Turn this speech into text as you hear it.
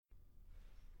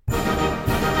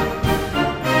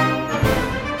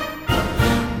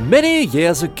Many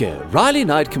years ago, Riley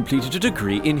Knight completed a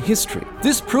degree in history.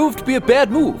 This proved to be a bad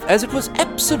move, as it was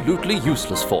absolutely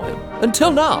useless for him.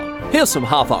 Until now. Here's some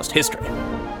half-assed history.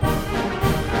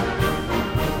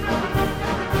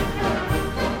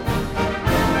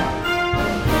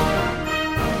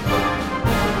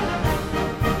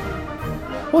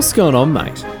 What's going on,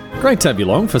 mate? Great to have you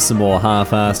along for some more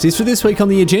half-assed history. This week on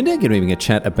the agenda, going to be having a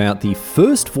chat about the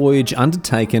first voyage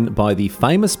undertaken by the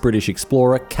famous British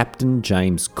explorer Captain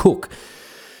James Cook.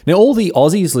 Now, all the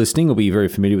Aussies listening will be very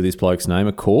familiar with this bloke's name,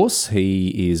 of course.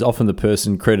 He is often the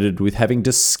person credited with having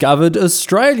discovered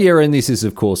Australia, and this is,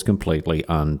 of course, completely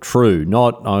untrue.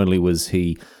 Not only was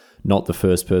he not the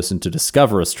first person to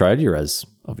discover Australia, as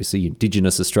obviously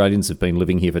Indigenous Australians have been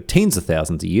living here for tens of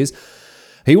thousands of years,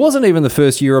 he wasn't even the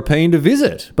first European to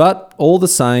visit, but all the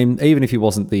same, even if he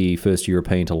wasn't the first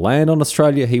European to land on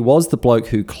Australia, he was the bloke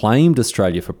who claimed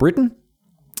Australia for Britain,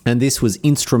 and this was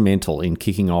instrumental in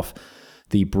kicking off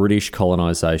the British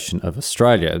colonisation of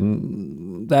Australia.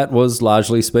 And that was,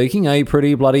 largely speaking, a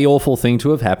pretty bloody awful thing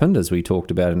to have happened, as we talked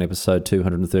about in episode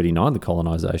 239, the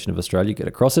colonisation of Australia, get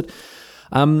across it.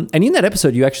 And in that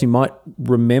episode, you actually might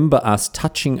remember us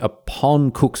touching upon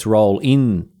Cook's role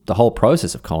in the whole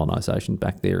process of colonisation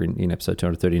back there in episode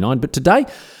 239. But today,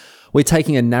 we're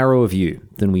taking a narrower view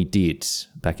than we did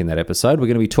back in that episode. We're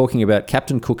going to be talking about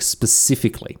Captain Cook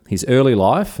specifically, his early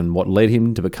life and what led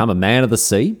him to become a man of the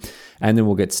sea. And then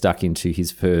we'll get stuck into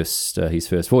his first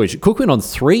voyage. Cook went on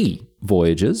 3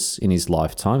 voyages in his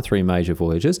lifetime, 3 major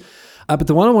voyages. But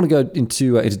the one I want to go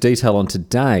into detail on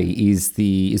today is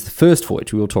the first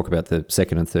voyage. We will talk about the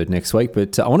second and third next week,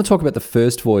 but I want to talk about the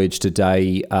first voyage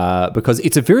today because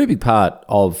it's a very big part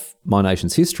of my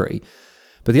nation's history.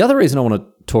 But the other reason I want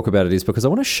to talk about it is because I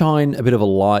want to shine a bit of a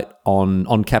light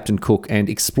on Captain Cook and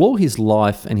explore his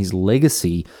life and his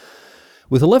legacy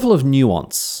with a level of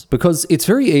nuance, because it's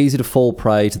very easy to fall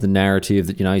prey to the narrative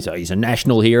that, he's a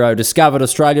national hero, discovered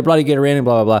Australia, bloody get around him,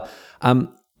 blah, blah, blah.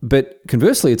 But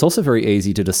conversely, it's also very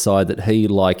easy to decide that he,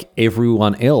 like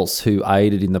everyone else who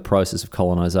aided in the process of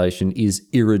colonisation, is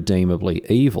irredeemably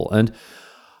evil. And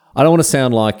I don't want to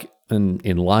sound like an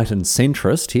enlightened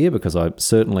centrist here, because I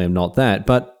certainly am not that,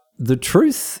 but the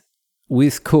truth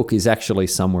with Cook is actually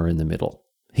somewhere in the middle.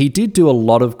 He did do a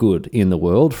lot of good in the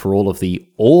world for all of the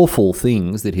awful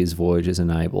things that his voyages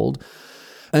enabled.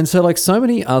 And so, like so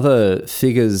many other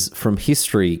figures from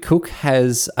history, Cook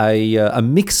has a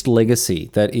mixed legacy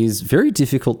that is very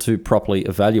difficult to properly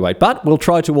evaluate, but we'll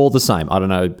try to all the same. I don't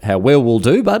know how well we'll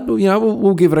do, but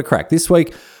we'll give it a crack. This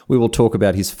week, we will talk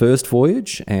about his first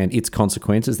voyage and its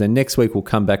consequences. Then next week, we'll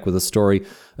come back with a story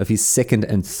of his second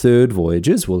and third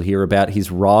voyages. We'll hear about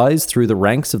his rise through the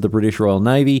ranks of the British Royal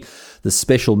Navy, the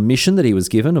special mission that he was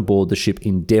given aboard the ship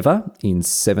Endeavour in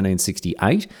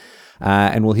 1768,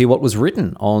 and we'll hear what was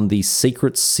written on the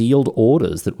secret sealed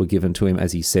orders that were given to him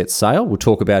as he set sail. We'll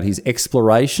talk about his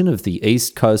exploration of the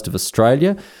east coast of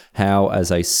Australia, how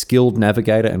as a skilled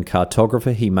navigator and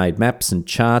cartographer he made maps and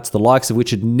charts, the likes of which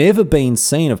had never been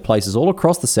seen of places all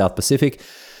across the South Pacific.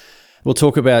 We'll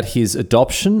talk about his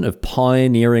adoption of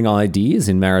pioneering ideas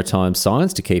in maritime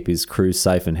science to keep his crew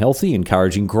safe and healthy,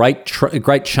 encouraging great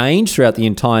change throughout the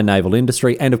entire naval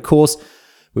industry, and of course,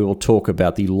 we will talk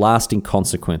about the lasting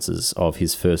consequences of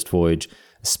his first voyage,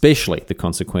 especially the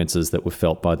consequences that were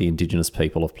felt by the Indigenous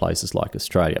people of places like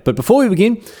Australia. But before we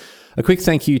begin, a quick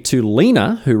thank you to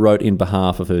Lena, who wrote in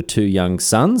behalf of her 2 young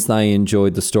sons. They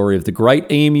enjoyed the story of the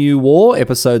Great Emu War,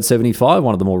 episode 75,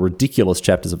 one of the more ridiculous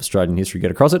chapters of Australian history,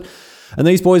 get across it. And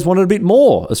these boys wanted a bit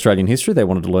more Australian history. They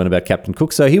wanted to learn about Captain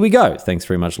Cook. So here we go. Thanks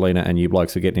very much, Lena, and you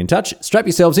blokes for getting in touch. Strap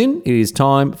yourselves in. It is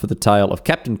time for the tale of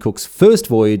Captain Cook's first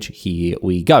voyage. Here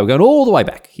we go. We're going all the way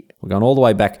back. We're going all the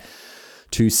way back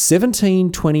to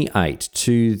 1728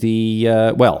 to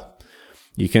the,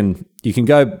 you can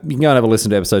go and have a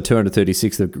listen to episode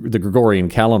 236 of the Gregorian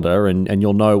calendar, and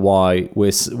you'll know why why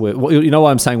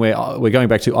I'm saying we're going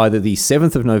back to either the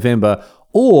 7th of November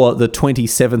or the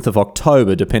 27th of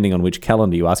October, depending on which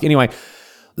calendar you ask. Anyway,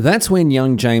 that's when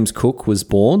young James Cook was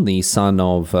born, the son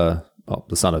of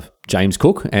James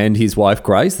Cook and his wife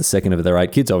Grace, the second of their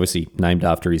 8 kids, obviously named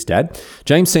after his dad.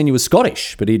 James Sr. was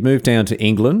Scottish, but he'd moved down to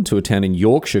England to a town in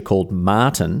Yorkshire called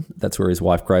Marton. That's where his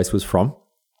wife Grace was from.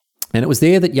 And it was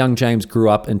there that young James grew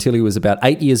up until he was about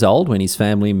 8 years old, when his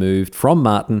family moved from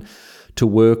Marton to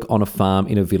work on a farm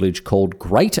in a village called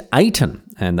Great Ayton,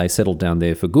 and they settled down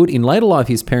there for good. In later life,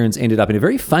 his parents ended up in a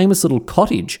very famous little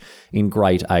cottage in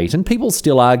Great Ayton. People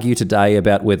still argue today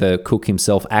about whether Cook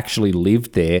himself actually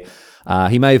lived there.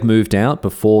 He may have moved out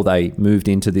before they moved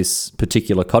into this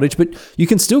particular cottage, but you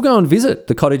can still go and visit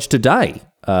the cottage today.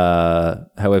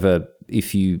 However,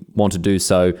 if you want to do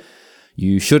so,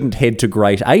 you shouldn't head to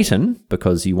Great Ayton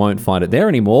because you won't find it there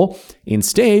anymore.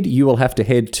 Instead, you will have to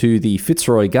head to the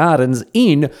Fitzroy Gardens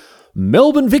in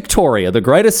Melbourne, Victoria, the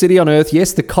greatest city on earth.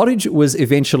 Yes, the cottage was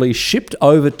eventually shipped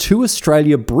over to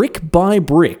Australia brick by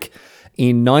brick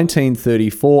in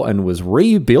 1934 and was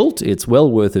rebuilt. It's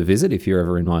well worth a visit if you're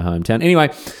ever in my hometown. Anyway,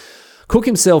 Cook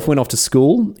himself went off to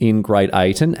school in Great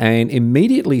Ayton and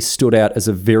immediately stood out as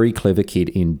a very clever kid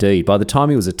indeed. By the time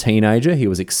he was a teenager, he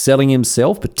was excelling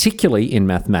himself, particularly in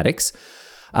mathematics.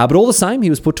 But all the same, he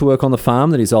was put to work on the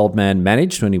farm that his old man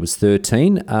managed when he was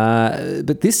 13.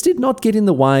 But this did not get in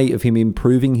the way of him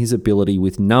improving his ability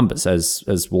with numbers.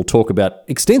 As we'll talk about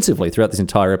extensively throughout this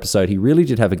entire episode, he really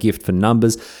did have a gift for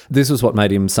numbers. This was what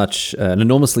made him such an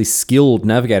enormously skilled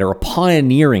navigator, a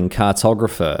pioneering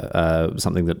cartographer,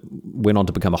 something that went on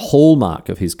to become a hallmark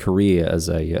of his career as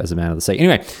a man of the sea.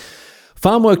 Anyway,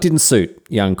 farm work didn't suit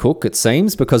young Cook, it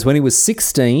seems, because when he was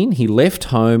 16, he left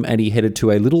home and he headed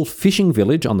to a little fishing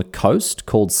village on the coast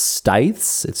called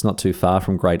Staithes. It's not too far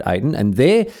from Great Ayton, and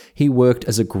there he worked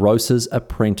as a grocer's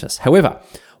apprentice. However,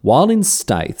 while in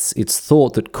Staithes, it's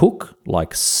thought that Cook,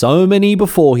 like so many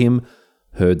before him,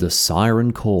 heard the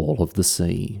siren call of the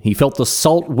sea. He felt the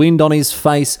salt wind on his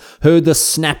face, heard the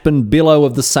snap and billow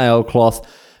of the sailcloth,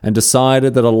 and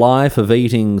decided that a life of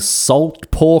eating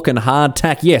salt pork and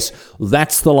hardtack, yes,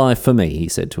 that's the life for me, he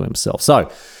said to himself.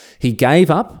 So he gave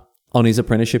up on his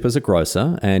apprenticeship as a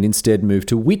grocer and instead moved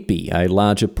to Whitby, a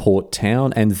larger port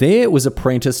town, and there was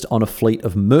apprenticed on a fleet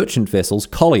of merchant vessels,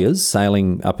 colliers,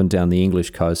 sailing up and down the English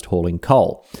coast hauling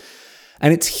coal.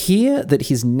 And it's here that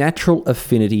his natural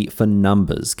affinity for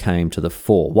numbers came to the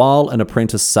fore. While an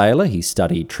apprentice sailor, he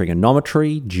studied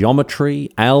trigonometry, geometry,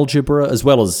 algebra, as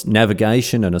well as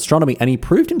navigation and astronomy, and he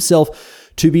proved himself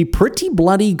to be pretty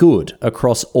bloody good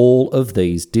across all of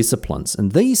these disciplines.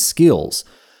 And these skills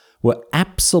were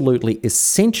absolutely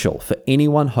essential for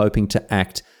anyone hoping to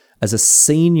act as a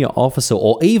senior officer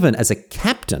or even as a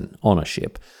captain on a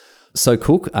ship. So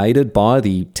Cook, aided by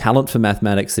the talent for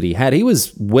mathematics that he had, he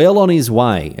was well on his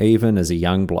way, even as a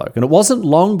young bloke. And it wasn't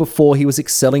long before he was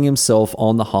excelling himself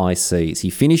on the high seas. He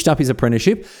finished up his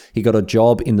apprenticeship, he got a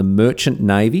job in the merchant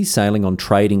navy, sailing on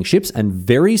trading ships, and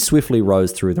very swiftly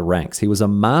rose through the ranks. He was a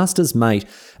master's mate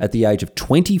at the age of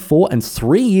 24, and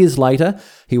 3 years later,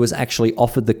 he was actually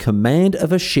offered the command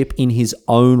of a ship in his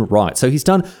own right. So he's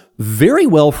done very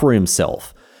well for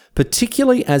himself,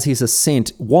 particularly as his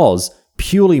ascent was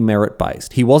purely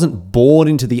merit-based. He wasn't born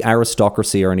into the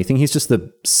aristocracy or anything. He's just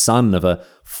the son of a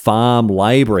farm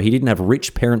labourer. He didn't have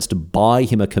rich parents to buy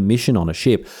him a commission on a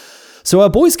ship. So our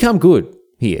boy's come good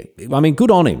here. I mean, good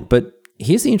on him. But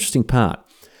here's the interesting part.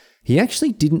 He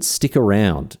actually didn't stick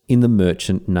around in the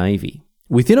merchant navy.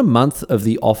 Within a month of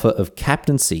the offer of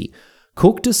captaincy,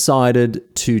 Cook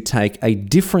decided to take a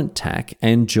different tack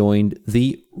and joined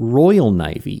the Royal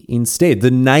Navy instead, the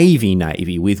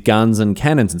Navy with guns and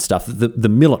cannons and stuff, the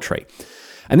military.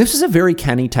 And this was a very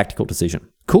canny tactical decision.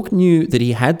 Cook knew that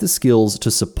he had the skills to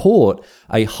support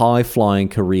a high-flying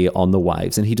career on the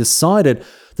waves, and he decided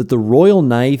that the Royal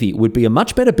Navy would be a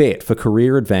much better bet for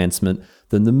career advancement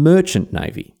than the Merchant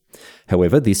Navy.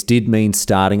 However, this did mean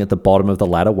starting at the bottom of the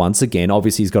ladder once again.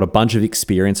 Obviously, he's got a bunch of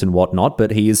experience and whatnot,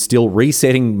 but he is still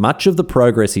resetting much of the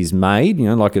progress he's made,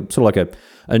 like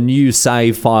a new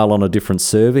save file on a different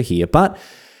server here. But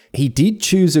he did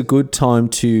choose a good time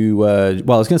to, I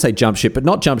was going to say jump ship, but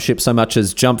not jump ship so much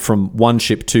as jump from one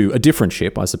ship to a different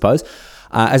ship, I suppose.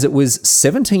 As it was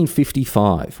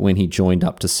 1755 when he joined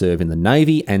up to serve in the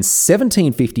Navy, and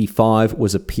 1755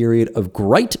 was a period of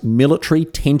great military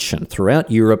tension throughout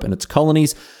Europe and its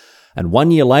colonies. And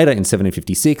 1 year later, in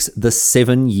 1756, the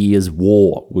 7 Years'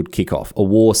 War would kick off, a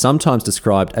war sometimes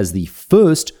described as the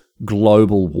first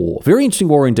global war. Very interesting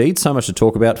war indeed, so much to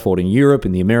talk about, fought in Europe,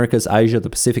 in the Americas, Asia, the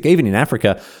Pacific, even in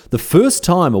Africa. The first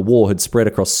time a war had spread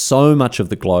across so much of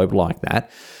the globe like that.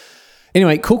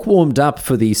 Anyway, Cook warmed up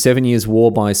for the 7 Years'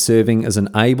 War by serving as an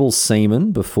able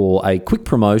seaman before a quick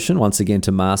promotion, once again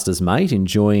to master's mate,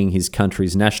 enjoying his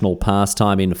country's national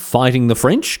pastime in fighting the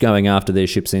French, going after their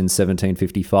ships in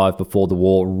 1755 before the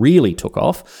war really took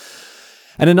off.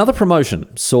 And another promotion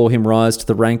saw him rise to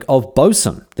the rank of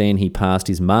boatswain. Then he passed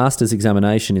his master's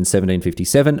examination in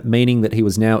 1757, meaning that he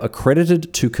was now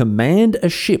accredited to command a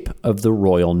ship of the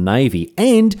Royal Navy.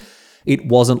 And it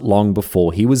wasn't long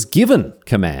before he was given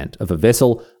command of a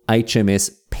vessel,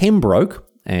 HMS Pembroke,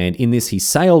 and in this he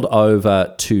sailed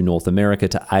over to North America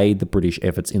to aid the British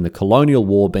efforts in the colonial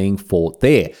war being fought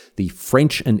there, the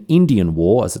French and Indian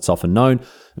War, as it's often known,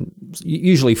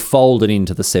 usually folded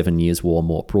into the 7 Years' War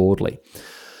more broadly.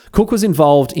 Cook was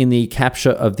involved in the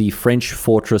capture of the French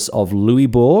fortress of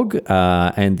Louisbourg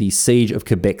and the siege of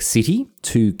Quebec City,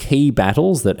 two key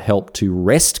battles that helped to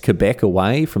wrest Quebec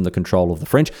away from the control of the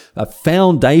French, a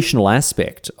foundational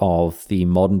aspect of the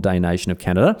modern-day nation of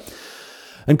Canada.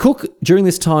 And Cook, during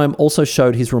this time, also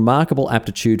showed his remarkable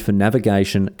aptitude for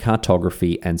navigation,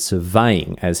 cartography, and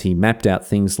surveying as he mapped out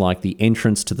things like the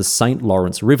entrance to the St.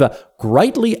 Lawrence River,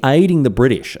 greatly aiding the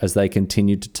British as they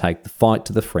continued to take the fight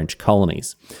to the French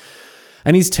colonies.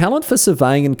 And his talent for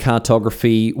surveying and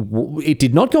cartography, it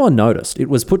did not go unnoticed. It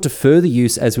was put to further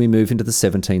use as we move into the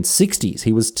 1760s.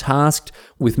 He was tasked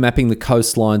with mapping the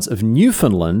coastlines of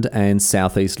Newfoundland and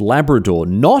southeast Labrador.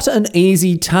 Not an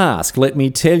easy task, let me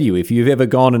tell you. If you've ever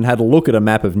gone and had a look at a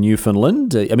map of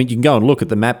Newfoundland, you can go and look at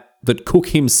the map that Cook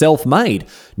himself made.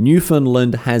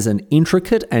 Newfoundland has an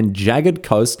intricate and jagged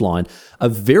coastline, a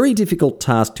very difficult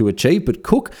task to achieve, but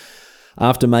Cook,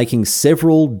 after making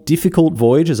several difficult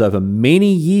voyages over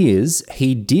many years,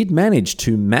 he did manage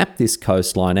to map this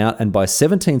coastline out, and by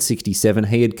 1767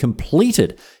 he had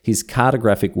completed his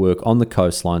cartographic work on the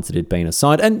coastlines that had been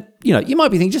assigned. And, you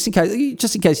might be thinking, just in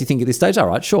case you think at this stage, all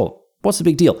right, sure, what's the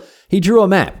big deal? He drew a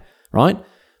map, right?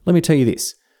 Let me tell you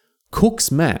this. Cook's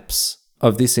maps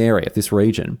of this area, of this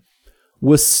region,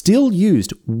 were still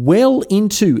used well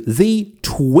into the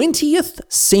 20th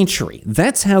century.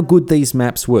 That's how good these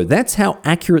maps were. That's how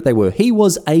accurate they were. He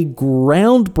was a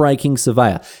groundbreaking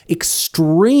surveyor,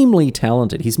 extremely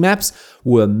talented. His maps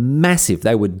were massive.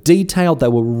 They were detailed. They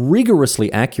were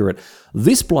rigorously accurate.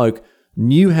 This bloke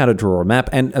knew how to draw a map.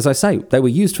 And as I say, they were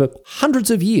used for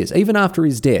hundreds of years, even after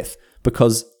his death,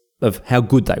 because of how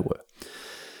good they were.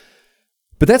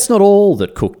 But that's not all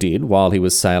that Cook did while he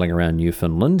was sailing around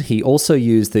Newfoundland. He also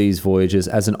used these voyages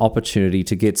as an opportunity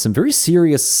to get some very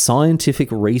serious scientific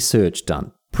research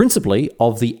done, principally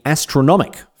of the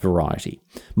astronomic variety.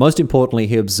 Most importantly,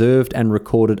 he observed and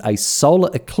recorded a solar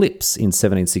eclipse in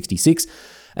 1766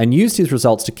 and used his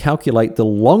results to calculate the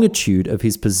longitude of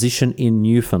his position in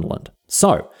Newfoundland.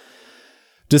 So,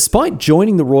 despite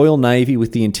joining the Royal Navy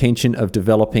with the intention of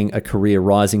developing a career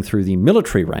rising through the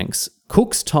military ranks,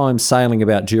 Cook's time sailing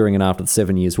about during and after the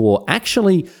 7 Years' War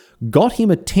actually got him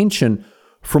attention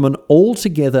from an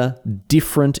altogether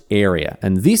different area,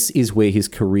 and this is where his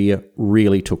career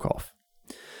really took off.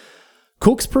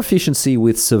 Cook's proficiency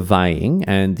with surveying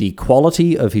and the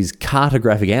quality of his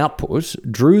cartographic output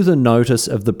drew the notice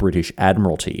of the British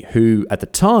Admiralty, who at the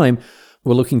time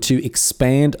were looking to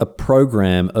expand a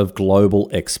program of global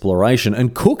exploration.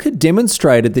 And Cook had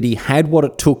demonstrated that he had what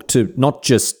it took to not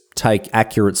just take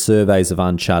accurate surveys of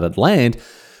uncharted land,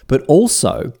 but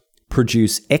also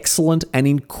produce excellent and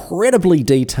incredibly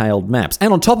detailed maps.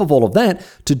 And on top of all of that,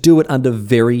 to do it under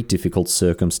very difficult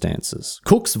circumstances.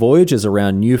 Cook's voyages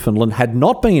around Newfoundland had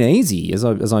not been easy,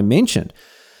 as I mentioned.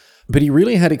 But he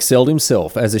really had excelled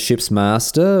himself as a ship's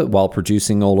master while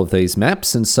producing all of these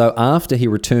maps, and so after he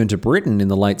returned to Britain in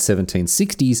the late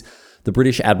 1760s, the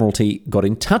British Admiralty got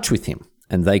in touch with him,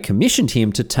 and they commissioned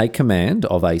him to take command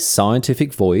of a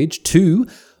scientific voyage to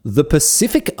the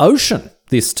Pacific Ocean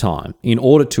this time, in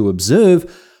order to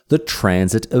observe the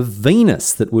transit of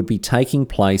Venus that would be taking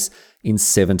place in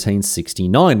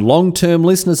 1769. Long-term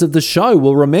listeners of the show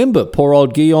will remember poor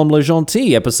old Guillaume Le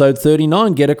Gentil, episode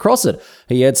 39, Get Across It.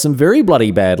 He had some very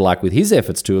bloody bad luck with his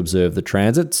efforts to observe the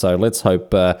transit, so let's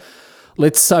hope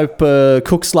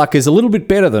Cook's luck is a little bit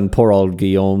better than poor old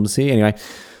Guillaume's here. Anyway,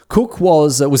 Cook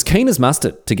was keen as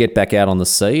mustard to get back out on the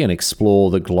sea and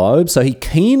explore the globe, so he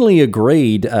keenly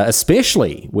agreed,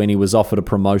 especially when he was offered a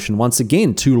promotion once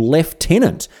again to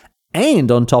lieutenant, and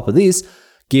on top of this,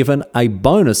 given a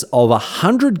bonus of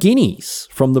 100 guineas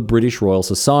from the British Royal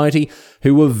Society,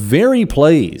 who were very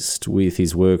pleased with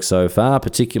his work so far,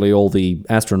 particularly all the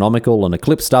astronomical and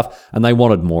eclipse stuff, and they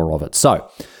wanted more of it. So,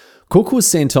 Cook was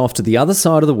sent off to the other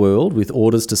side of the world with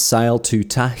orders to sail to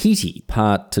Tahiti,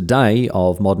 part today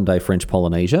of modern-day French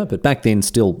Polynesia, but back then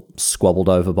still squabbled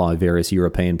over by various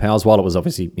European powers, while it was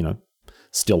obviously,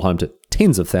 still home to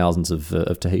tens of thousands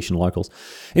of Tahitian locals.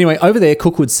 Anyway, over there,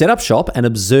 Cook would set up shop and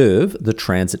observe the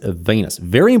transit of Venus.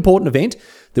 Very important event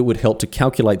that would help to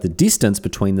calculate the distance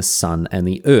between the Sun and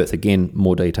the Earth. Again,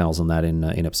 more details on that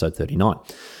in episode 39.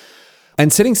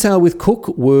 And setting sail with Cook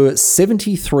were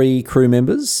 73 crew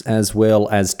members, as well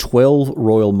as 12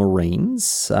 Royal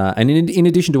Marines. And in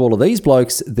addition to all of these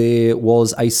blokes, there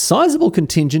was a sizable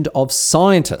contingent of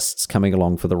scientists coming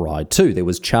along for the ride too. There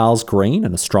was Charles Green,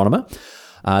 an astronomer.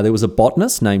 There was a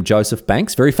botanist named Joseph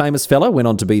Banks, very famous fellow, went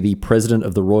on to be the president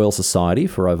of the Royal Society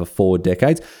for over 4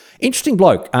 decades. Interesting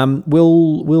bloke.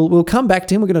 We'll come back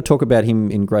to him. We're going to talk about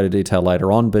him in greater detail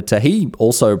later on, but he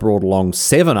also brought along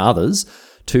 7 others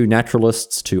 2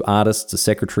 naturalists, 2 artists, a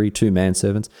secretary, 2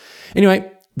 manservants. Anyway,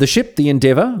 the ship, the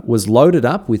Endeavour, was loaded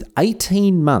up with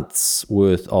 18 months'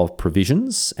 worth of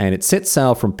provisions, and it set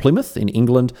sail from Plymouth in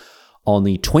England on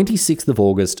the 26th of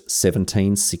August,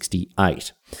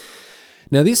 1768.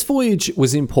 Now, this voyage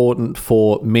was important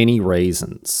for many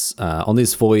reasons. On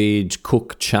this voyage,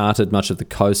 Cook charted much of the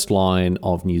coastline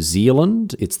of New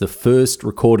Zealand. It's the first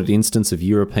recorded instance of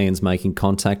Europeans making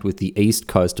contact with the east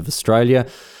coast of Australia.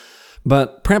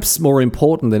 But perhaps more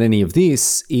important than any of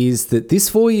this is that this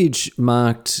voyage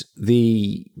marked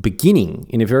the beginning,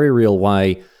 in a very real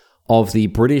way, of the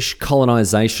British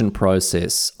colonisation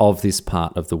process of this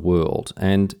part of the world.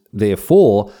 And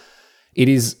therefore, it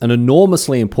is an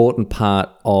enormously important part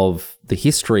of the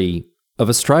history of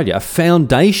Australia, a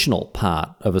foundational part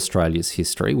of Australia's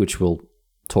history, which we'll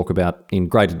talk about in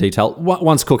greater detail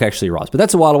once Cook actually arrives. But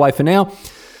that's a while away for now.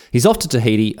 He's off to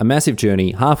Tahiti, a massive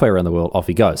journey, halfway around the world, off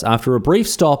he goes. After a brief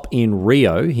stop in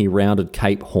Rio, he rounded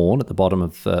Cape Horn at the bottom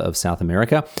of South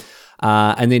America,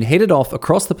 and then headed off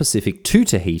across the Pacific to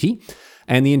Tahiti.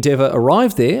 And the Endeavour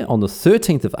arrived there on the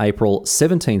 13th of April,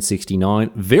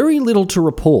 1769. Very little to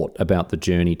report about the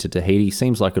journey to Tahiti.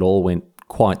 Seems like it all went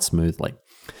quite smoothly.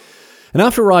 And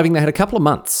after arriving, they had a couple of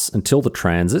months until the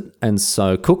transit, and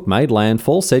so Cook made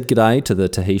landfall, said g'day to the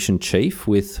Tahitian chief,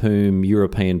 with whom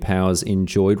European powers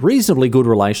enjoyed reasonably good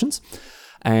relations,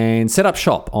 and set up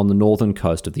shop on the northern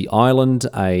coast of the island,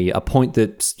 a point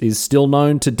that is still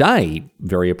known today,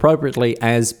 very appropriately,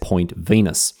 as Point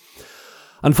Venus.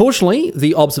 Unfortunately,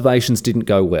 the observations didn't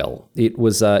go well. It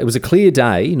was a clear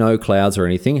day, no clouds or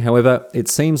anything. However, it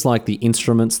seems like the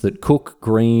instruments that Cook,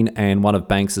 Green, and one of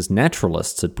Banks's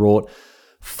naturalists had brought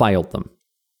failed them.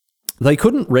 They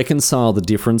couldn't reconcile the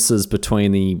differences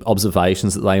between the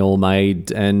observations that they all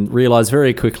made and realised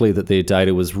very quickly that their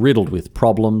data was riddled with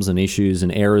problems and issues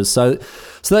and errors. So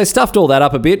they stuffed all that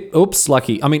up a bit. Oops,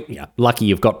 lucky. I mean, yeah, lucky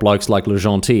you've got blokes like Le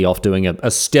Gentil off doing a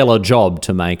stellar job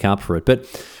to make up for it. But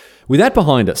with that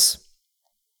behind us,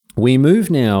 we move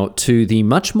now to the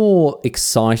much more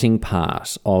exciting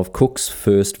part of Cook's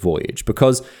first voyage,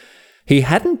 because he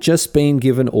hadn't just been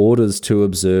given orders to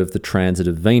observe the transit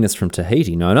of Venus from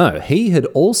Tahiti. No. He had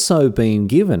also been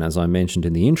given, as I mentioned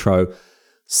in the intro,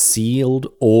 sealed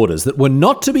orders that were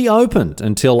not to be opened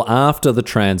until after the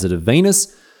transit of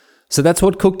Venus. So that's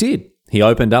what Cook did. He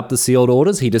opened up the sealed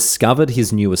orders, he discovered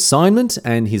his new assignment,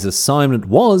 and his assignment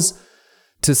was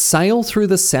to sail through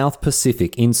the South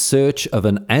Pacific in search of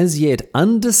an as yet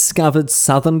undiscovered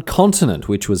southern continent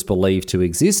which was believed to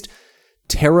exist,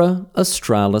 Terra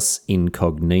Australis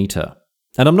Incognita.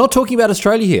 And I'm not talking about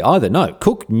Australia here either. No,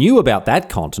 Cook knew about that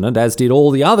continent, as did all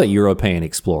the other European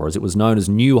explorers. It was known as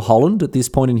New Holland at this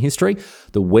point in history.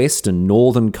 The west and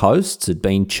northern coasts had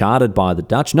been charted by the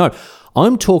Dutch. No,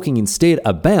 I'm talking instead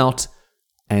about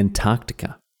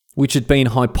Antarctica, which had been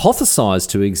hypothesised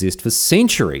to exist for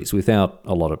centuries without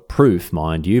a lot of proof,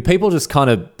 mind you. People just kind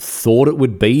of thought it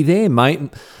would be there,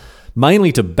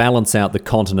 mainly to balance out the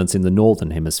continents in the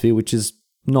northern hemisphere, which is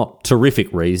not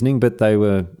terrific reasoning, but they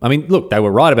were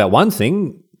right about one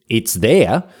thing, it's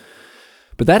there.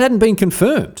 But that hadn't been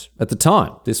confirmed at the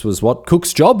time. This was what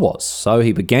Cook's job was. So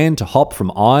he began to hop from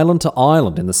island to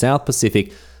island in the South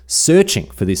Pacific,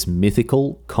 searching for this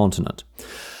mythical continent.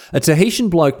 A Tahitian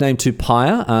bloke named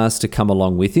Tupaia asked to come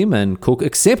along with him, and Cook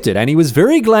accepted, and he was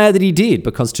very glad that he did,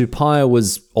 because Tupaia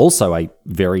was also a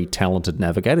very talented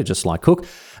navigator, just like Cook,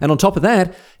 and on top of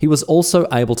that, he was also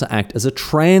able to act as a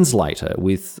translator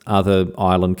with other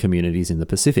island communities in the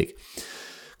Pacific.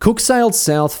 Cook sailed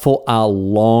south for a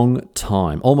long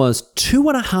time, almost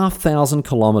 2,500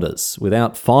 kilometres,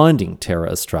 without finding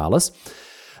Terra Australis.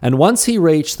 And once he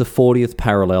reached the 40th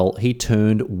parallel, he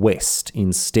turned west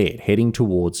instead, heading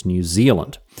towards New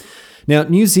Zealand. Now,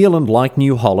 New Zealand, like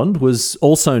New Holland, was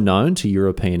also known to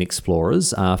European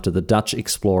explorers after the Dutch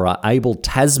explorer Abel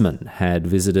Tasman had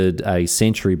visited a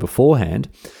century beforehand.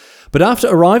 But after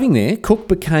arriving there, Cook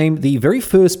became the very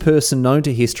first person known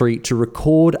to history to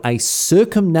record a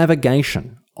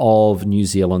circumnavigation of New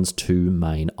Zealand's 2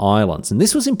 main islands. And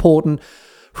this was important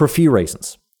for a few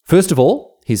reasons. First of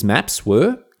all, his maps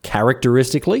were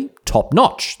characteristically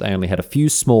top-notch. They only had a few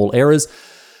small errors.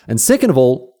 And second of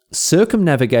all,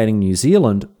 circumnavigating New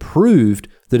Zealand proved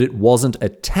that it wasn't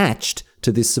attached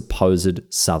to this supposed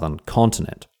southern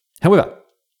continent. However,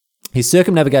 his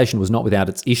circumnavigation was not without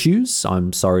its issues.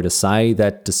 I'm sorry to say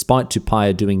that despite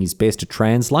Tupaia doing his best to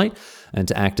translate and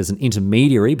to act as an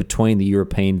intermediary between the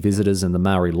European visitors and the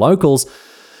Maori locals,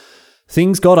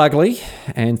 things got ugly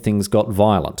and things got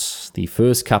violent. The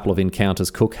first couple of encounters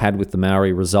Cook had with the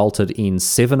Maori resulted in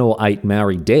 7 or 8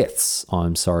 Maori deaths,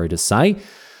 I'm sorry to say.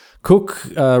 Cook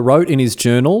wrote in his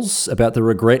journals about the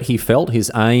regret he felt.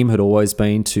 His aim had always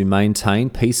been to maintain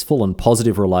peaceful and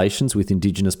positive relations with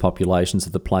Indigenous populations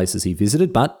of the places he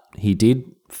visited, but he did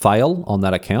fail on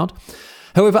that account.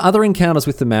 However, other encounters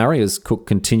with the Maori as Cook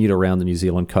continued around the New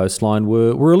Zealand coastline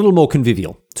were a little more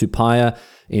convivial. Tupaia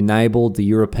enabled the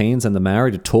Europeans and the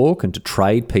Maori to talk and to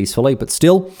trade peacefully, but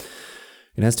still,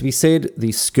 it has to be said,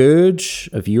 the scourge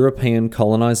of European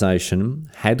colonisation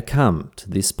had come to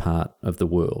this part of the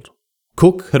world.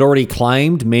 Cook had already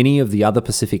claimed many of the other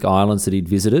Pacific islands that he'd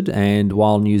visited, and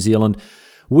while New Zealand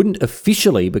wouldn't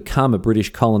officially become a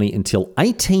British colony until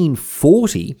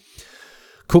 1840,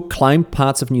 Cook claimed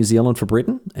parts of New Zealand for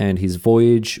Britain, and his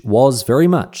voyage was very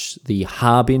much the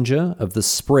harbinger of the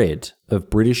spread of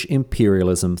British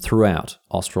imperialism throughout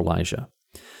Australasia.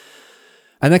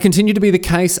 And that continued to be the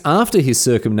case after his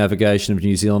circumnavigation of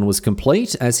New Zealand was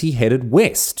complete, as he headed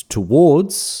west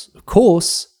towards, of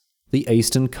course, the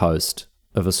eastern coast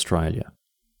of Australia.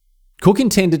 Cook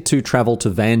intended to travel to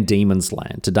Van Diemen's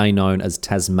Land, today known as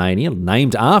Tasmania,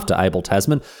 named after Abel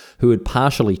Tasman, who had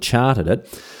partially charted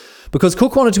it, because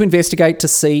Cook wanted to investigate to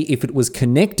see if it was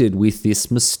connected with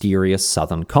this mysterious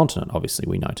southern continent. Obviously,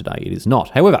 we know today it is not.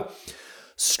 However,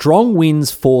 strong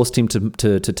winds forced him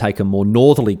to take a more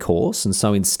northerly course, and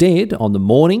so instead, on the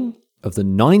morning of the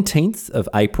 19th of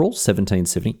April,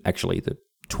 1770, actually the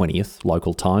 20th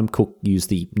local time, Cook used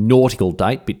the nautical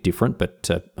date, bit different, but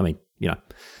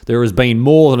there has been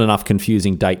more than enough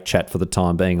confusing date chat for the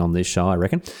time being on this show, I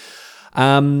reckon.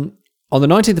 On the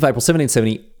 19th of April,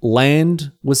 1770,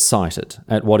 land was sighted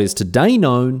at what is today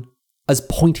known as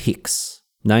Point Hicks,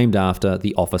 named after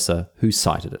the officer who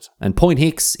sighted it. And Point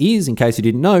Hicks is, in case you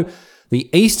didn't know, the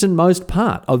easternmost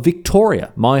part of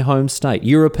Victoria, my home state.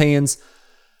 Europeans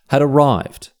had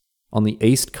arrived on the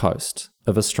east coast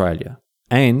of Australia,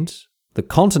 and the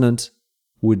continent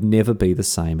would never be the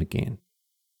same again.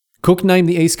 Cook named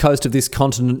the east coast of this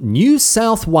continent New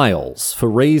South Wales for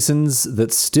reasons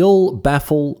that still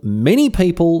baffle many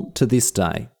people to this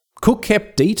day. Cook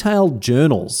kept detailed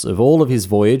journals of all of his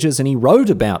voyages, and he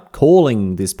wrote about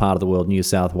calling this part of the world New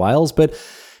South Wales, but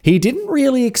he didn't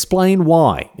really explain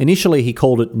why. Initially, he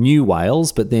called it New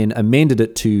Wales, but then amended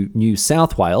it to New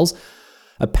South Wales.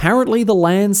 Apparently, the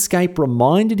landscape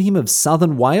reminded him of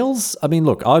southern Wales. I mean,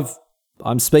 look,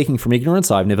 I'm speaking from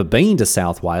ignorance. I've never been to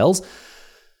South Wales.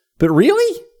 But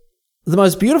really, the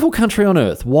most beautiful country on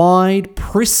earth, wide,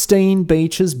 pristine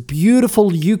beaches,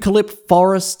 beautiful eucalypt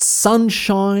forests,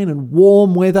 sunshine and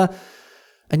warm weather,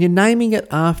 and you're naming it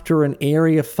after an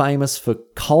area famous for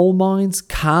coal mines,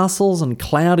 castles and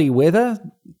cloudy weather?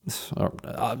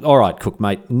 All right, Cook,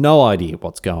 mate, no idea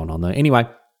what's going on there. Anyway,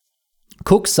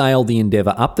 Cook sailed the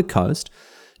Endeavour up the coast,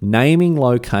 naming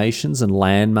locations and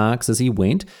landmarks as he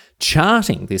went,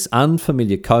 charting this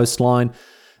unfamiliar coastline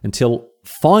until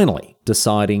finally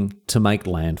deciding to make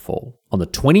landfall on the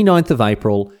 29th of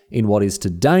April in what is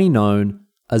today known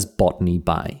as Botany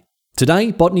Bay. Today,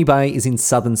 Botany Bay is in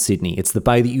southern Sydney. It's the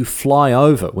bay that you fly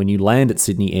over when you land at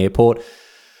Sydney Airport.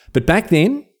 But back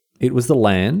then, it was the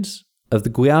land of the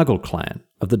Guyagal clan,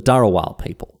 of the Dharawal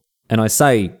people. And I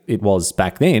say it was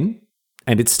back then,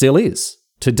 and it still is.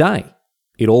 Today,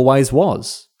 it always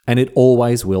was, and it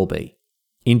always will be.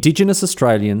 Indigenous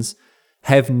Australians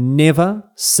have never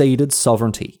ceded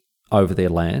sovereignty over their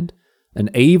land, and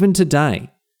even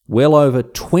today, well over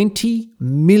 20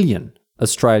 million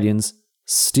Australians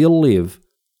still live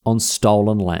on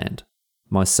stolen land,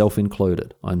 myself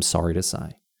included, I'm sorry to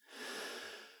say.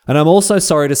 And I'm also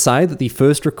sorry to say that the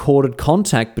first recorded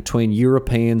contact between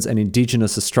Europeans and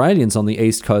Indigenous Australians on the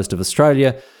east coast of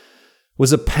Australia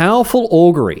was a powerful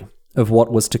augury of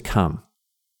what was to come.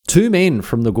 Two men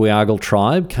from the Guyagal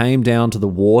tribe came down to the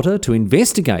water to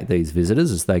investigate these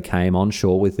visitors as they came on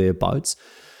shore with their boats,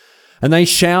 and they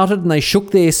shouted and they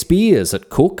shook their spears at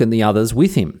Cook and the others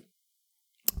with him.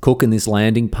 Cook and this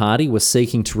landing party were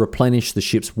seeking to replenish the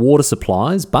ship's water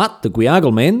supplies, but the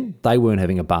Guyagal men, they weren't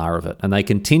having a bar of it, and they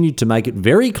continued to make it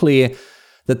very clear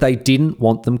that they didn't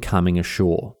want them coming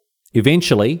ashore.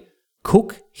 Eventually,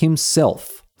 Cook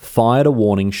himself fired a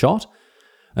warning shot,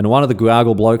 and one of the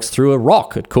Guyagal blokes threw a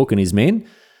rock at Cook and his men,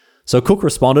 so Cook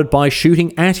responded by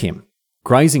shooting at him,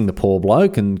 grazing the poor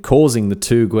bloke and causing the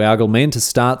two Guyagal men to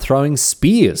start throwing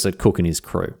spears at Cook and his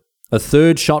crew. A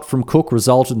third shot from Cook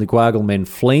resulted in the Guyagal men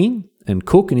fleeing, and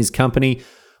Cook and his company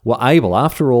were able,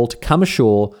 after all, to come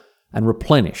ashore and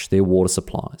replenish their water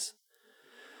supplies.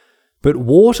 But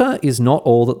water is not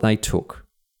all that they took.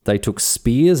 They took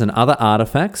spears and other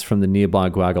artefacts from the nearby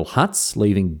Guyagal huts,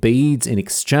 leaving beads in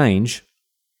exchange.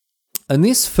 And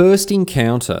this first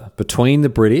encounter between the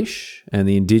British and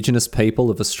the Indigenous people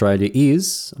of Australia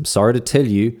is, I'm sorry to tell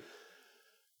you,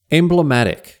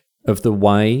 emblematic of the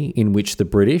way in which the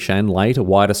British and later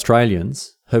white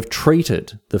Australians have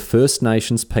treated the First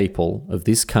Nations people of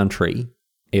this country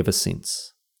ever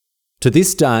since. To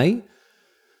this day,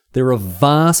 there are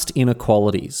vast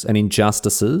inequalities and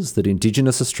injustices that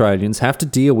Indigenous Australians have to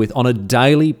deal with on a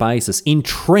daily basis,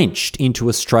 entrenched into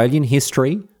Australian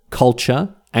history,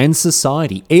 culture, and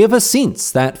society ever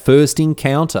since that first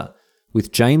encounter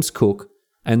with James Cook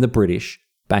and the British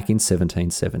back in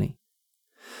 1770.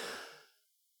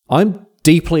 I'm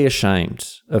deeply ashamed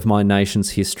of my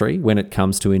nation's history when it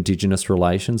comes to Indigenous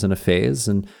relations and affairs,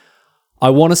 and I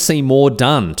want to see more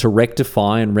done to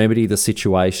rectify and remedy the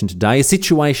situation today, a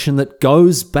situation that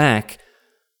goes back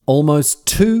almost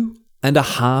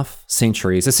 2.5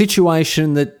 centuries, a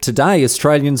situation that today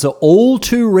Australians are all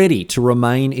too ready to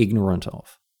remain ignorant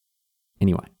of.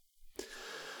 Anyway,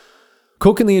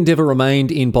 Cook and the Endeavour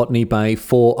remained in Botany Bay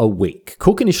for a week.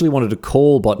 Cook initially wanted to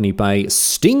call Botany Bay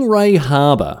Stingray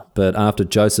Harbour, but after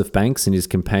Joseph Banks and his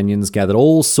companions gathered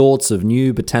all sorts of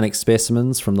new botanic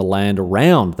specimens from the land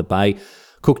around the bay,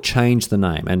 Cook changed the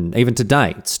name, and even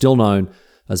today it's still known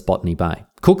as Botany Bay.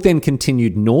 Cook then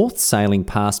continued north, sailing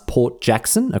past Port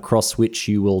Jackson, across which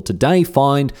you will today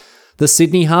find the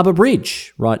Sydney Harbour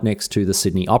Bridge, right next to the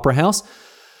Sydney Opera House.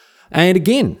 And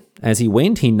again, as he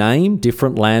went, he named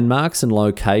different landmarks and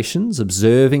locations,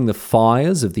 observing the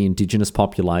fires of the Indigenous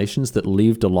populations that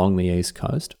lived along the east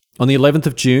coast. On the 11th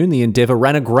of June, the Endeavour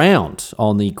ran aground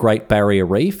on the Great Barrier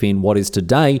Reef in what is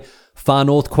today far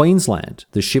north Queensland.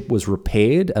 The ship was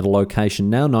repaired at a location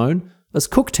now known as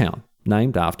Cooktown,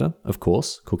 named after, of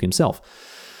course, Cook himself.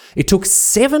 It took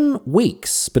 7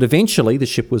 weeks, but eventually the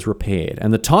ship was repaired,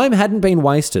 and the time hadn't been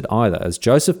wasted either, as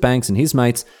Joseph Banks and his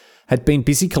mates had been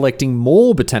busy collecting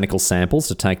more botanical samples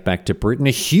to take back to Britain,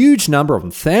 a huge number of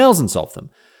them, thousands of them.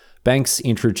 Banks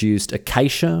introduced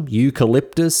acacia,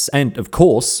 eucalyptus, and, of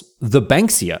course, the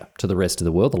Banksia to the rest of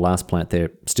the world, the last plant there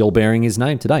still bearing his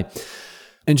name today.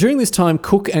 And during this time,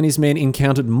 Cook and his men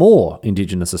encountered more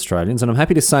Indigenous Australians, and I'm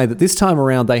happy to say that this time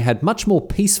around they had much more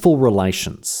peaceful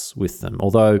relations with them,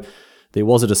 although there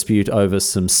was a dispute over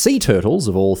some sea turtles,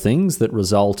 of all things, that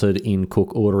resulted in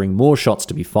Cook ordering more shots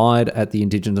to be fired at the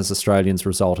Indigenous Australians,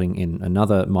 resulting in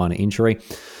another minor injury.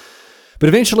 But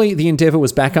eventually, the Endeavour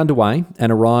was back underway and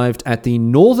arrived at the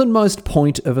northernmost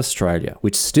point of Australia,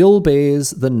 which still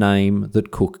bears the name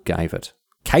that Cook gave it,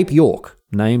 Cape York,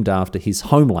 named after his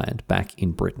homeland back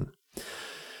in Britain.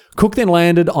 Cook then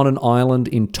landed on an island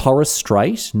in Torres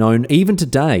Strait, known even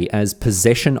today as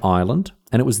Possession Island,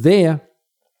 and it was there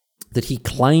that he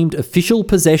claimed official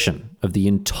possession of the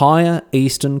entire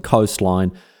eastern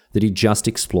coastline that he just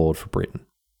explored for Britain.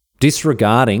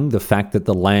 Disregarding the fact that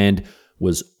the land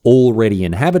was already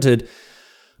inhabited,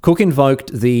 Cook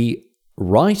invoked the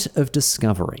right of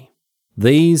discovery.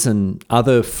 These and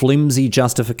other flimsy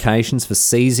justifications for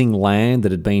seizing land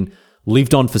that had been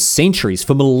lived on for centuries,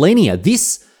 for millennia,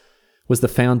 this was the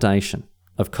foundation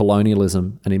of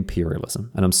colonialism and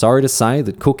imperialism. And I'm sorry to say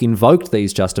that Cook invoked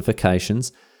these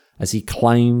justifications as he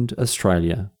claimed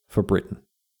Australia for Britain.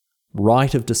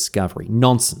 Right of discovery.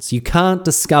 Nonsense. You can't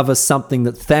discover something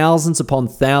that thousands upon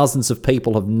thousands of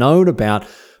people have known about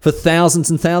for thousands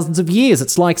and thousands of years.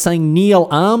 It's like saying Neil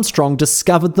Armstrong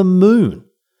discovered the moon.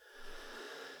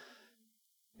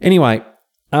 Anyway,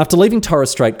 after leaving Torres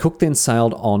Strait, Cook then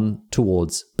sailed on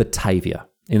towards Batavia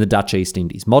in the Dutch East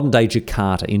Indies, modern-day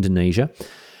Jakarta, Indonesia,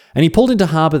 and he pulled into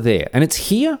harbour there. And it's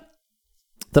here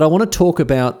that I want to talk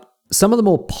about some of the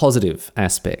more positive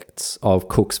aspects of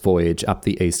Cook's voyage up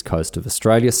the east coast of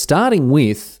Australia, starting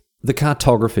with the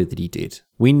cartography that he did.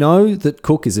 We know that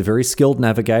Cook is a very skilled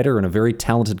navigator and a very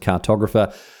talented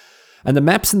cartographer, and the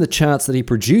maps and the charts that he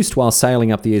produced while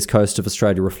sailing up the east coast of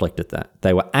Australia reflected that.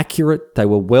 They were accurate, they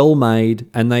were well made,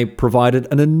 and they provided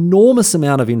an enormous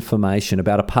amount of information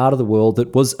about a part of the world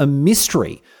that was a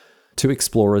mystery to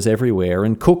explorers everywhere.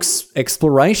 And Cook's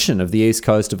exploration of the east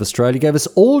coast of Australia gave us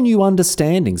all new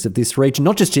understandings of this region,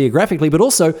 not just geographically, but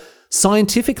also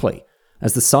scientifically,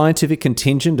 as the scientific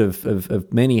contingent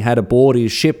of men he had aboard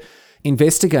his ship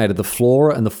investigated the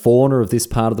flora and the fauna of this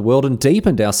part of the world and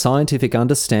deepened our scientific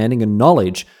understanding and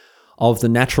knowledge of the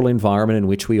natural environment in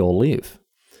which we all live.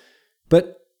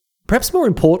 But perhaps more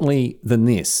importantly than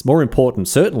this, more important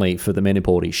certainly for the men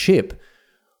aboard his ship,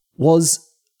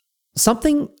 was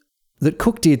something that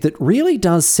Cook did that really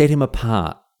does set him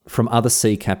apart from other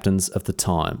sea captains of the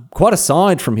time. Quite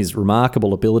aside from his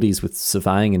remarkable abilities with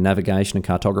surveying and navigation and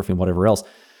cartography and whatever else,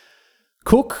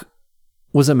 Cook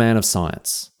was a man of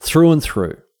science, through and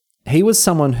through. He was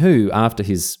someone who, after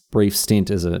his brief stint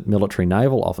as a military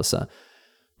naval officer,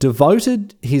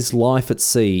 devoted his life at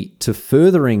sea to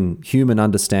furthering human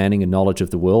understanding and knowledge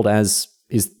of the world, as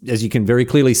you can very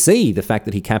clearly see the fact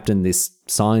that he captained this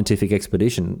scientific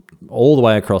expedition all the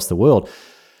way across the world.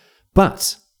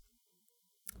 But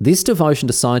this devotion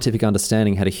to scientific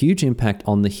understanding had a huge impact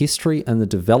on the history and the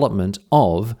development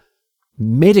of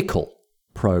medical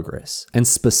progress, and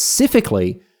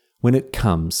specifically when it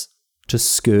comes to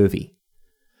scurvy.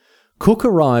 Cook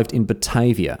arrived in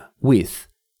Batavia with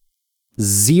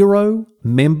 0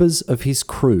 members of his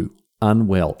crew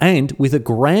unwell, and with a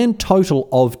grand total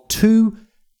of 2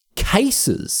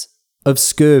 cases of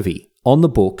scurvy on the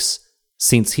books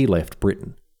since he left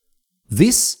Britain.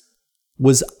 This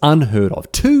was unheard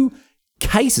of. 2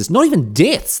 cases, not even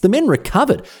deaths. The men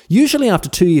recovered. Usually after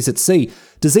 2 years at sea,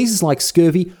 diseases like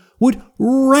scurvy would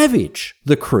ravage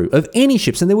the crew of any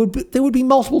ships, and there would be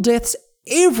multiple deaths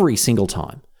every single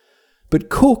time. But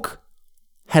Cook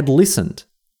had listened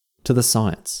to the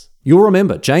science. You'll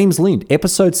remember James Lind,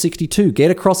 episode 62, Get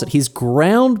Across It, his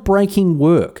groundbreaking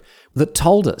work that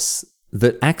told us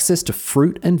that access to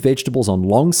fruit and vegetables on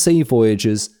long sea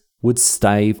voyages would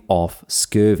stave off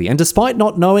scurvy. And despite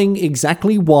not knowing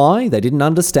exactly why, they didn't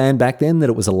understand back then that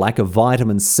it was a lack of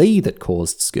vitamin C that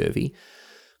caused scurvy,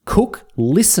 Cook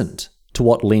listened to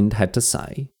what Lind had to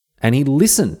say, and he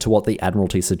listened to what the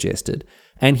Admiralty suggested,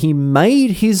 and he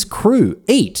made his crew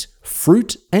eat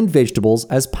fruit and vegetables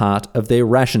as part of their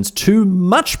rations, to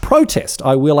much protest,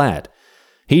 I will add.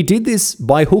 He did this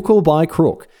by hook or by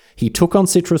crook. He took on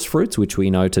citrus fruits, which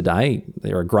we know today,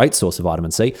 they're a great source of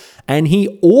vitamin C, and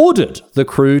he ordered the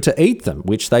crew to eat them,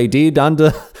 which they did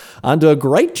under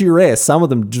great duress. Some of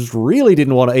them just really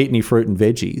didn't want to eat any fruit and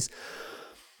veggies.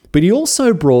 But he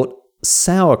also brought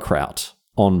sauerkraut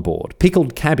on board,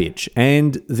 pickled cabbage,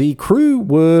 and the crew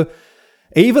were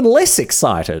even less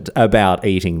excited about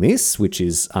eating this, which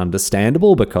is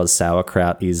understandable because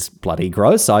sauerkraut is bloody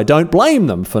gross. I don't blame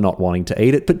them for not wanting to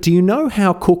eat it. But do you know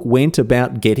how Cook went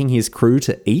about getting his crew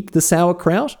to eat the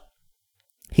sauerkraut?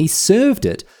 He served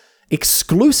it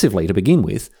exclusively, to begin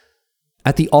with,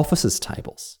 at the officers'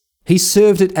 tables. He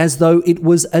served it as though it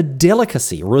was a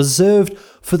delicacy reserved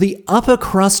for the upper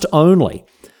crust only.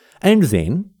 And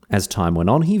then, as time went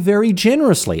on, he very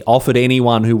generously offered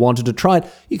anyone who wanted to try it,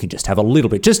 you can just have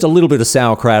just a little bit of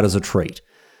sauerkraut as a treat.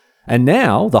 And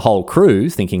now the whole crew,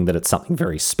 thinking that it's something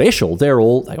very special, they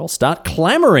all start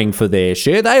clamoring for their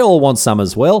share. They all want some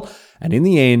as well. And in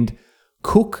the end,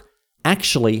 Cook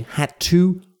actually had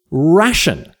to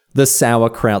ration the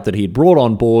sauerkraut that he'd brought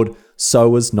on board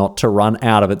so as not to run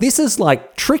out of it. This is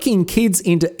like tricking kids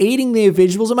into eating their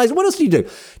vegetables. Amazing. What else did he do?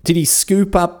 Did he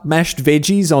scoop up mashed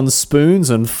veggies on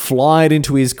spoons and fly it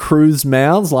into his crew's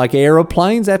mouths like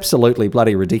aeroplanes? Absolutely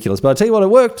bloody ridiculous. But I tell you what, it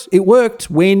worked. It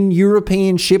worked. When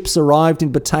European ships arrived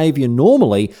in Batavia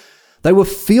normally, they were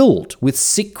filled with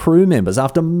sick crew members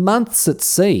after months at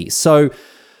sea. So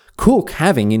Cook,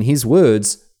 having, in his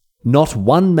words, not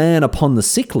one man upon the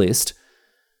sick list,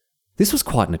 this was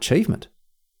quite an achievement.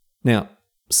 Now,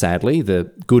 sadly,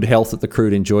 the good health that the crew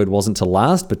enjoyed wasn't to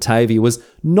last. Batavia was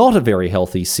not a very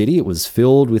healthy city. It was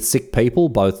filled with sick people,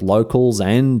 both locals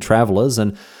and travellers,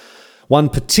 and one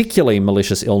particularly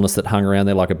malicious illness that hung around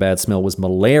there like a bad smell was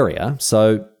malaria.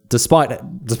 So despite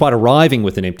arriving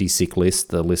with an empty sick list,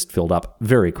 the list filled up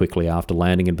very quickly after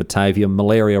landing in Batavia.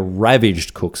 Malaria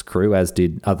ravaged Cook's crew, as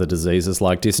did other diseases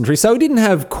like dysentery. So he didn't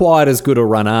have quite as good a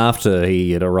run after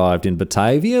he had arrived in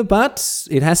Batavia, but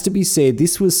it has to be said,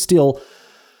 this was still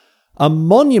a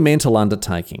monumental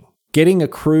undertaking. Getting a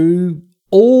crew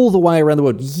all the way around the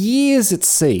world, years at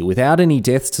sea, without any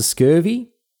deaths to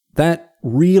scurvy, that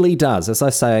really does, as I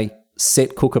say,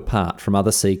 set Cook apart from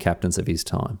other sea captains of his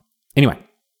time. Anyway,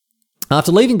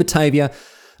 after leaving Batavia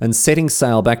and setting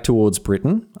sail back towards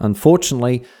Britain,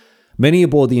 unfortunately, many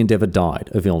aboard the Endeavour died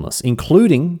of illness,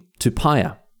 including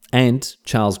Tupaia and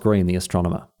Charles Green, the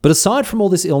astronomer. But aside from all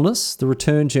this illness, the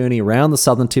return journey around the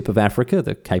southern tip of Africa,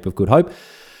 the Cape of Good Hope,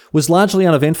 was largely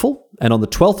uneventful, and on the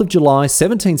 12th of July,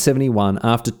 1771,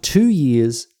 after 2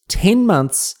 years, 10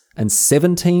 months, and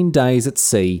 17 days at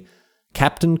sea,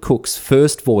 Captain Cook's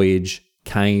first voyage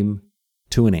came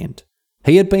to an end.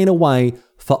 He had been away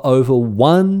for over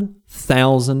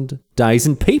 1,000 days,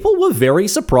 and people were very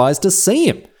surprised to see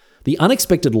him. The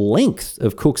unexpected length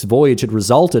of Cook's voyage had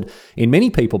resulted in many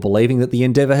people believing that the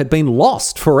Endeavour had been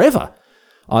lost forever.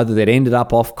 Either they'd ended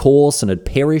up off course and had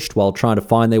perished while trying to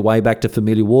find their way back to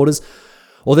familiar waters,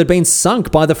 or they'd been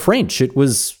sunk by the French. It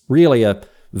was really a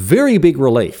very big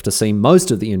relief to see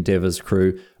most of the Endeavour's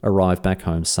crew arrive back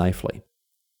home safely.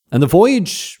 And the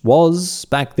voyage was,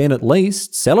 back then at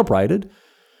least, celebrated.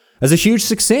 as a huge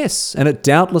success, and it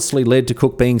doubtlessly led to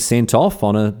Cook being sent off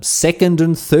on a second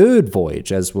and third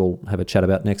voyage, as we'll have a chat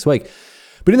about next week.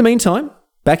 But in the meantime,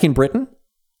 back in Britain,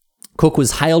 Cook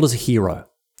was hailed as a hero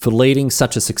for leading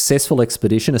such a successful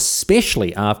expedition,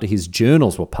 especially after his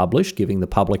journals were published, giving the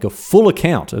public a full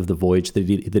account of the voyage that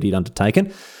he'd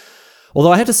undertaken.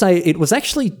 Although I have to say, it was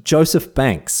actually Joseph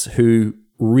Banks who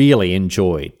really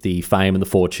enjoyed the fame and the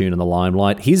fortune and the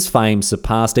limelight. His fame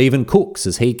surpassed even Cook's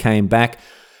as he came back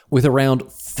with around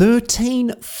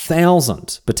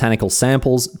 13,000 botanical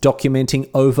samples documenting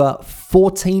over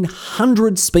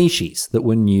 1,400 species that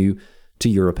were new to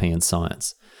European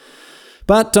science.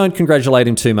 But don't congratulate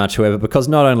him too much, however, because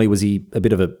not only was he a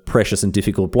bit of a precious and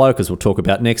difficult bloke, as we'll talk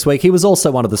about next week, he was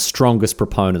also one of the strongest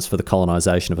proponents for the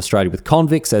colonisation of Australia with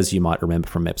convicts, as you might remember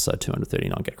from episode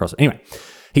 239, Get Across it. Anyway,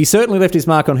 he certainly left his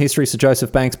mark on history, Sir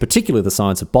Joseph Banks, particularly the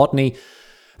science of botany,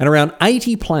 and around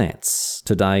 80 plants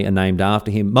today are named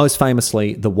after him, most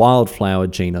famously the wildflower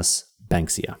genus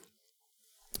Banksia.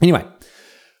 Anyway,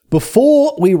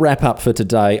 before we wrap up for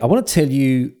today, I want to tell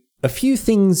you a few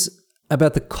things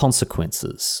about the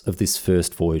consequences of this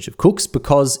first voyage of Cook's,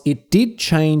 because it did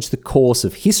change the course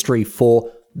of history for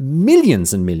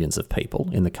millions and millions of people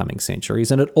in the coming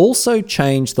centuries, and it also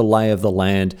changed the lay of the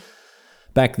land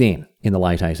back then in the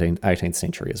late 18th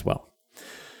century as well.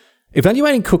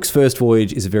 Evaluating Cook's first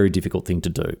voyage is a very difficult thing to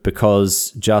do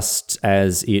because just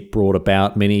as it brought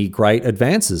about many great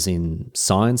advances in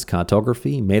science,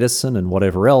 cartography, medicine, and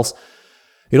whatever else,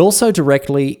 it also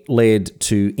directly led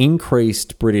to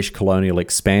increased British colonial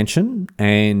expansion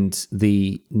and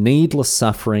the needless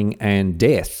suffering and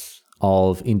death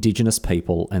of Indigenous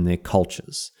people and their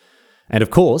cultures. And of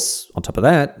course, on top of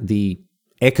that, the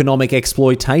economic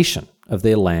exploitation of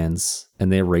their lands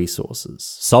and their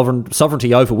resources,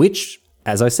 sovereignty over which,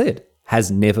 as I said,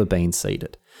 has never been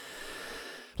ceded.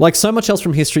 Like so much else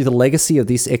from history, the legacy of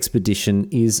this expedition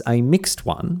is a mixed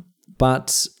one,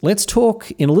 but let's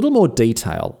talk in a little more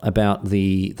detail about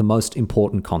the most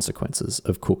important consequences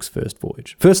of Cook's first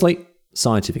voyage. Firstly,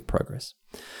 scientific progress.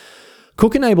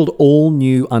 Cook enabled all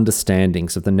new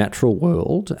understandings of the natural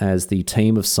world as the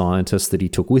team of scientists that he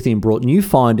took with him brought new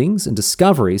findings and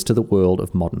discoveries to the world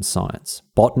of modern science.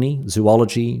 Botany,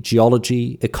 zoology,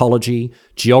 geology, ecology,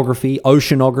 geography,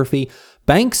 oceanography,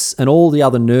 Banks and all the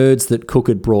other nerds that Cook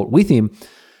had brought with him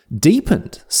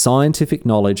deepened scientific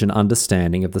knowledge and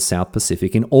understanding of the South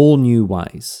Pacific in all new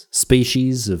ways.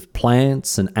 Species of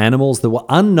plants and animals that were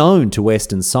unknown to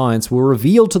Western science were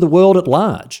revealed to the world at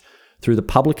large through the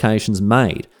publications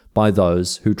made by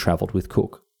those who travelled with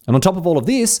Cook. And on top of all of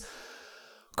this,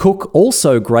 Cook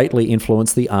also greatly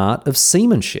influenced the art of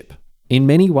seamanship in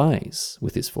many ways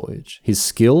with this voyage. His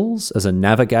skills as a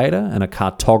navigator and a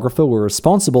cartographer were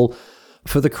responsible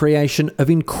for the creation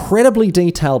of incredibly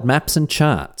detailed maps and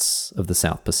charts of the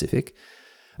South Pacific.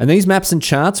 And these maps and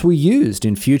charts were used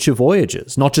in future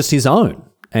voyages, not just his own,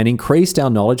 and increased our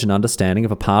knowledge and understanding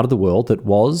of a part of the world that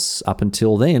was, up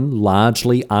until then,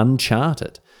 largely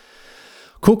uncharted.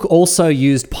 Cook also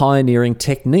used pioneering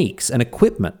techniques and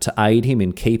equipment to aid him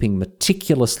in keeping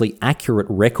meticulously accurate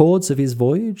records of his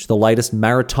voyage, the latest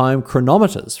maritime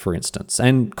chronometers, for instance.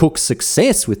 And Cook's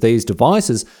success with these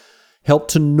devices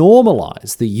helped to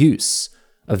normalise the use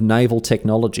of naval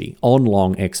technology on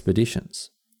long expeditions.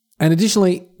 And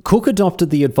additionally, Cook adopted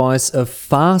the advice of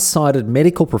far-sighted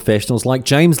medical professionals like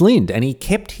James Lind, and he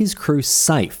kept his crew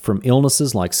safe from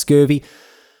illnesses like scurvy,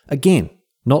 again,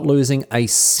 not losing a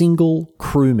single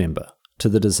crew member to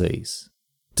the disease.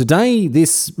 Today,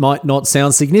 this might not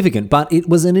sound significant, but it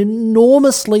was an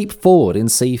enormous leap forward in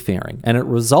seafaring, and it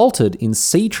resulted in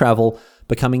sea travel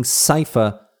becoming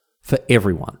safer for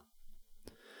everyone.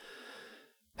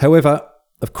 However,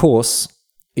 of course,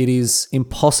 it is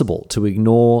impossible to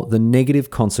ignore the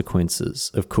negative consequences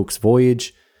of Cook's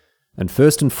voyage, and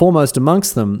first and foremost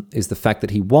amongst them is the fact that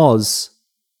he was,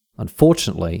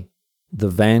 unfortunately, the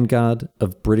vanguard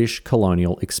of British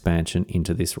colonial expansion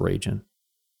into this region.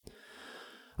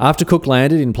 After Cook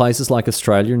landed in places like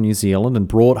Australia and New Zealand and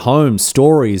brought home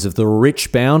stories of the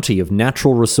rich bounty of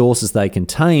natural resources they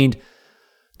contained,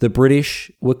 the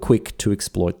British were quick to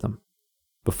exploit them.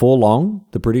 Before long,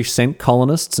 the British sent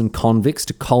colonists and convicts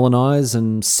to colonise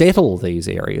and settle these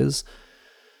areas,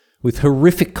 with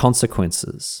horrific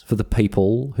consequences for the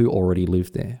people who already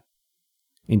lived there.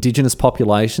 Indigenous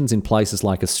populations in places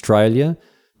like Australia,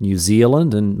 New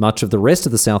Zealand, and much of the rest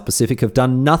of the South Pacific have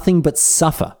done nothing but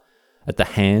suffer at the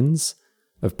hands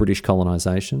of British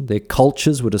colonisation. Their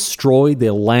cultures were destroyed,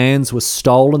 their lands were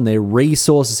stolen, their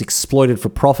resources exploited for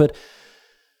profit,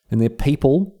 and their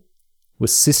people were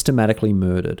systematically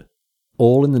murdered,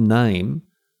 all in the name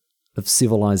of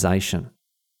civilization.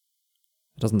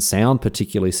 It doesn't sound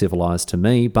particularly civilized to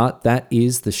me, but that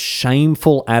is the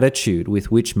shameful attitude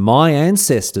with which my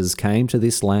ancestors came to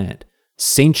this land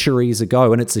centuries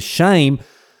ago, and it's a shame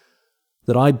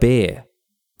that I bear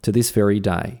to this very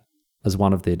day as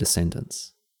one of their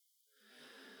descendants.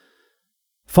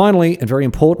 Finally, and very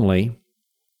importantly,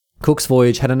 Cook's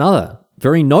voyage had another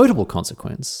very notable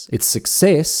consequence. Its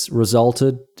success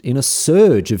resulted in a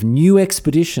surge of new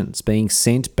expeditions being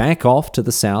sent back off to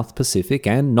the South Pacific,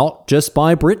 and not just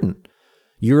by Britain.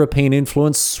 European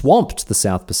influence swamped the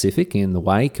South Pacific in the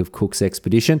wake of Cook's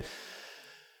expedition,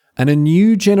 and a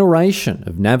new generation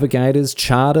of navigators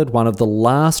charted one of the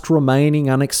last remaining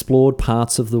unexplored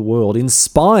parts of the world,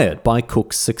 inspired by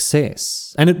Cook's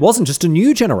success. And it wasn't just a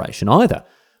new generation either.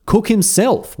 Cook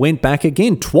himself went back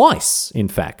again, twice, in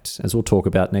fact, as we'll talk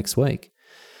about next week.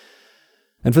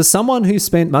 And for someone who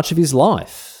spent much of his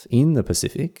life in the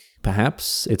Pacific,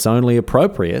 perhaps it's only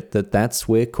appropriate that that's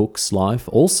where Cook's life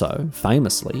also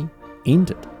famously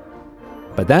ended.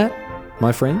 But that,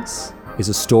 my friends, is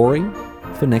a story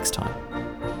for next time.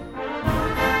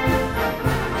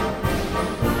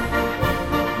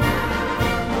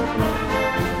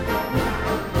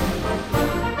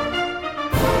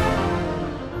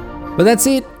 But that's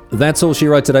it. That's all she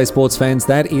wrote today, sports fans.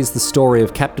 That is the story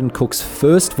of Captain Cook's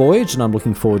first voyage, and I'm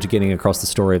looking forward to getting across the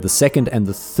story of the second and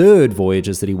the third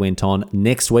voyages that he went on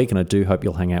next week, and I do hope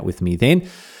you'll hang out with me then.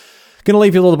 Going to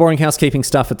leave you with all the boring housekeeping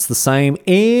stuff. It's the same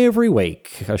every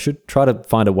week. I should try to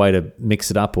find a way to mix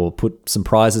it up or put some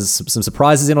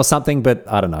surprises in or something, but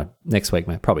I don't know. Next week,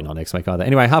 mate. Probably not next week either.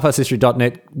 Anyway,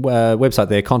 halfarsedhistory.net website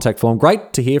there, contact form.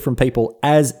 Great to hear from people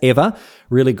as ever.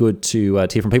 Really good to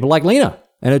hear from people like Lena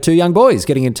and her two young boys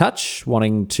getting in touch,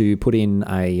 wanting to put in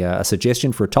a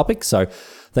suggestion for a topic. So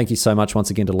thank you so much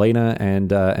once again to Lena and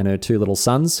her two little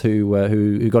sons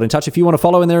who got in touch. If you want to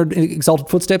follow in their exalted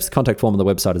footsteps, the contact form on the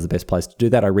website is the best place to do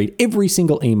that. I read every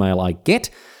single email I get,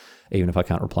 even if I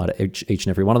can't reply to each and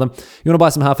every one of them. You want to buy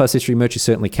some Half-Assed History merch, you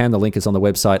certainly can. The link is on the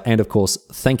website. And of course,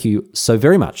 thank you so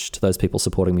very much to those people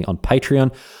supporting me on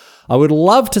Patreon. I would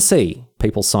love to see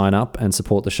people sign up and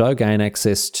support the show, gain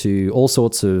access to all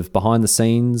sorts of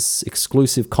behind-the-scenes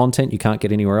exclusive content you can't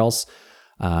get anywhere else.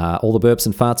 All the burps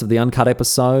and farts of the uncut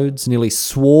episodes. Nearly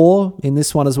swore in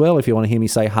this one as well, if you want to hear me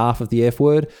say half of the F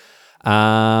word.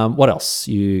 What else?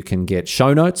 You can get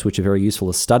show notes, which are very useful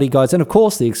as study guides. And of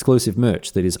course, the exclusive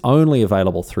merch that is only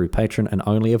available through Patreon and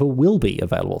only ever will be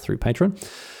available through Patreon.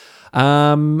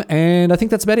 And I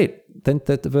think that's about it.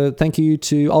 Thank you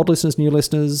to old listeners, new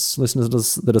listeners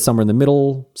that are somewhere in the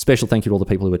middle. Special thank you to all the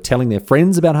people who are telling their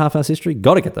friends about Half-Assed History.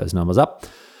 Got to get those numbers up.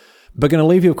 But going to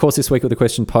leave you, of course, this week with a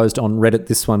question posed on Reddit.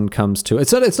 This one comes to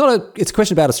it's a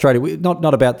question about Australia,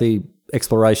 not about the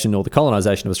exploration or the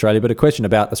colonisation of Australia, but a question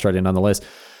about Australia nonetheless.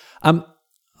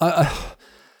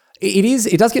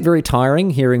 It does get very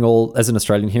tiring as an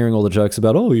Australian, hearing all the jokes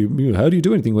about, how do you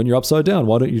do anything when you're upside down?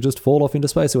 Why don't you just fall off into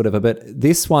space or whatever? But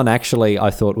this one actually, I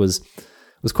thought was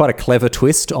quite a clever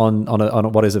twist on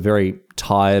what is a very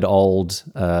tired old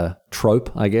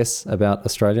trope, I guess, about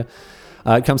Australia.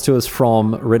 It comes to us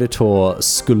from Redditor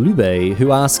Skulube,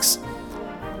 who asks,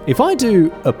 if I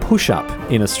do a push-up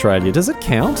in Australia, does it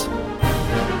count?